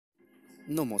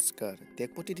নমস্কাৰ টেক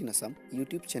প্ৰতিদিন আসাম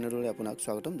ইউটিউব চেনেললৈ আপোনাক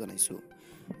স্বাগতম জনাইছোঁ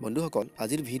বন্ধুসকল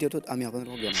আজিৰ ভিডিঅ'টোত আমি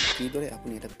আপোনালোকক জনাম কিদৰে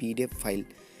আপুনি এটা PDF ফাইল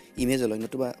ইমেজলৈ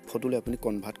নতুবা ফটোলৈ আপুনি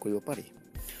কনভাৰ্ট কৰিব পাৰে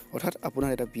অৰ্থাৎ আপোনাৰ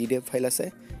এটা PDF ফাইল আছে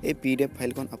এই PDF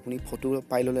ফাইলখন আপুনি ফটো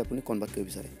ফাইললৈ আপুনি কনভাৰ্ট কৰিব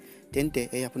বিচাৰে তেন্তে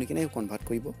এই আপুনি কেনেকৈ কনভাৰ্ট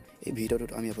কৰিব এই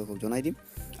ভিডিঅ'টোত আমি আপোনাক জনাই দিম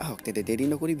আহক তেন্তে দেৰি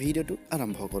নকৰি ভিডিঅ'টো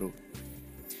আৰম্ভ কৰোঁ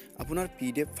আপোনাৰ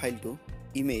PDF ফাইলটো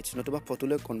ইমেজ নতুবা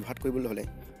ফটোলৈ কনভাৰ্ট কৰিবলৈ হ'লে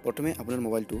প্ৰথমে আপোনাৰ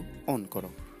মোবাইলটো অন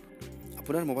কৰক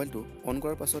আপোনাৰ মোবাইলটো অন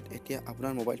কৰাৰ পাছত এতিয়া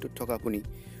আপোনাৰ মোবাইলটোত থকা আপুনি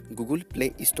গুগল প্লে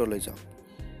ষ্ট'ৰলৈ যাওক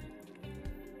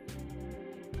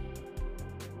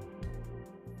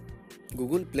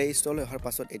গুগল প্লে ষ্ট'ৰলৈ অহাৰ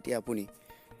পাছত এতিয়া আপুনি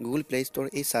গুগল প্লে ষ্ট'ৰ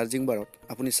এই সাৰ্চিং বাৰত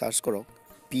আপুনি সাৰ্চ কৰক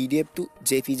PDF টু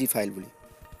JPG ফাইল বুলি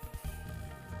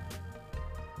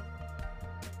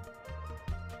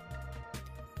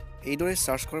এইদৰে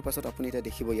সাৰ্চ কৰাৰ পাছত আপুনি এটা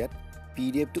দেখিব ইয়াত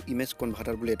PDF টু ইমেজ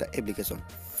কনভাৰ্টাৰ বুলি এটা এপ্লিকেশ্যন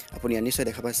আপুনি নিশ্চয়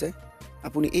দেখা পাইছে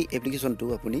আপুনি এই এপ্লিকেশ্যনটো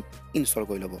আপুনি ইনষ্টল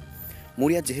কৰি ল'ব মোৰ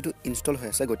ইয়াত যেহেতু ইনষ্টল হৈ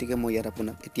আছে গতিকে মই ইয়াত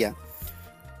আপোনাক এতিয়া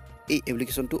এই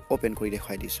এপ্লিকেশ্যনটো ওপেন কৰি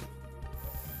দেখাই দিছোঁ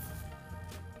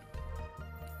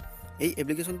এই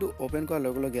এপ্লিকেশ্যনটো ওপেন কৰাৰ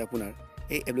লগে লগে আপোনাৰ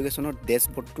এই এপ্লিকেশ্যনৰ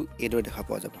ডেশবৰ্ডটো এইদৰে দেখা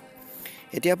পোৱা যাব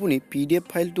এতিয়া আপুনি PDF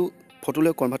ফাইলটো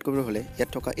ফটোলৈ কনভাৰ্ট কৰিবলৈ হ'লে ইয়াত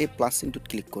থকা এই প্লাছ চিনটোত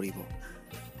ক্লিক কৰিব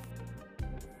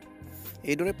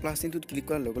এইদৰে প্লাছ চিনটোত ক্লিক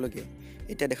কৰাৰ লগে লগে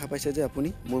এতিয়া দেখা পাইছে যে আপুনি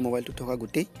মোৰ মোবাইলটোত থকা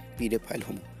গোটেই PDF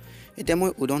ফাইলসমূহ এতিয়া মই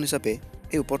উদাহৰণ হিচাপে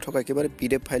এই ওপৰত থকা একেবাৰে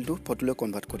PDF ফাইলটো ফটোলৈ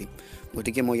কনভাৰ্ট কৰিম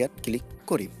গতিকে মই ইয়াত ক্লিক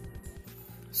কৰিম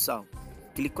চাওক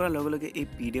ক্লিক কৰাৰ লগে লগে এই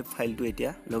PDF ফাইলটো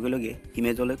এতিয়া লগে লগে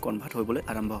ইমেজলৈ কনভাৰ্ট হ'বলৈ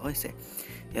আৰম্ভ হৈছে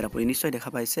ইয়াত আপুনি নিশ্চয় দেখা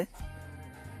পাইছে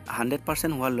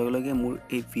 100% হোৱাৰ লগে লগে মোৰ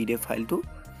এই PDF ফাইলটো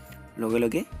লগে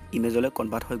লগে ইমেজলৈ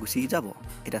কনভাৰ্ট হৈ গুচি যাব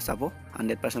এটা চাব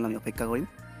 100% আমি অপেক্ষা কৰিম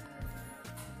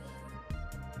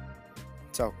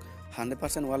চাওক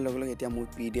 100% হোৱাৰ লগে লগে এতিয়া মোৰ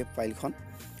PDF ফাইলখন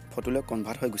ফটোলৈ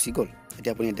কনভাৰ্ট হৈ গুচি গ'ল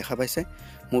এতিয়া আপুনি দেখা পাইছে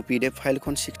মোৰ PDF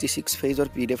ফাইলখন 66 পেজৰ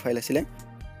PDF ফাইল আছিল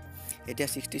এতিয়া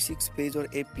 66 পেজৰ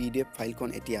এই PDF ফাইলখন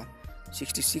এতিয়া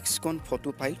 66 খন ফটো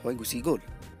ফাইল হৈ গুচি গ'ল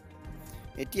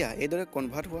এতিয়া এইদৰে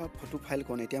কনভাৰ্ট হোৱা ফটো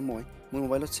ফাইলখন এতিয়া মই মোৰ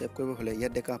মোবাইলত সেভ কৰিব হ'লে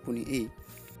ইয়াত দেখা আপুনি এই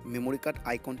মেমৰি কাৰ্ড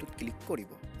আইকনটোত ক্লিক কৰিব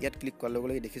ইয়াত ক্লিক কৰাৰ লগে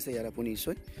লগে দেখিছে ইয়াত আপুনি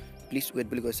নিশ্চয় প্লিজ ৱেট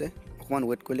বুলি কৈছে অকমান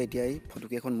ৱেট কৰিলে এতিয়া এই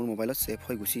ফটোকেইখন মোৰ মোবাইলত সেভ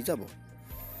হৈ গুচি যাব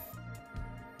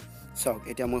চাওক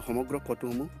এতিয়া মোৰ সমগ্ৰ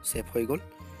ফটোসমূহ সেভ হৈ গ'ল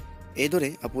এইদৰে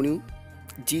আপুনিও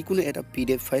যিকোনো এটা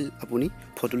PDF ফাইল আপুনি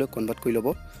ফটোলৈ কনভাৰ্ট কৰি ল'ব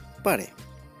পাৰে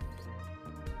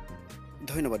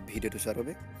ধন্যবাদ ভিডিঅ'টো চোৱাৰ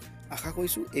বাবে আশা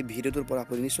কৰিছোঁ এই ভিডিঅ'টোৰ পৰা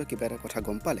আপুনি নিশ্চয় কিবা এটা কথা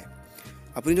গম পালে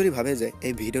আপুনি যদি ভাবে যে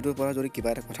এই ভিডিঅ'টোৰ পৰা যদি কিবা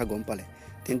এটা কথা গম পালে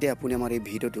তেন্তে আপুনি আমাৰ এই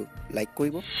ভিডিঅ'টো লাইক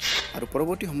কৰিব আৰু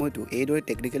পৰৱৰ্তী সময়তো এইদৰে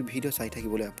টেকনিকেল ভিডিঅ' চাই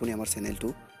থাকিবলৈ আপুনি আমাৰ চেনেলটো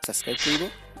ছাবস্ক্ৰাইব কৰিব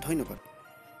ধন্যবাদ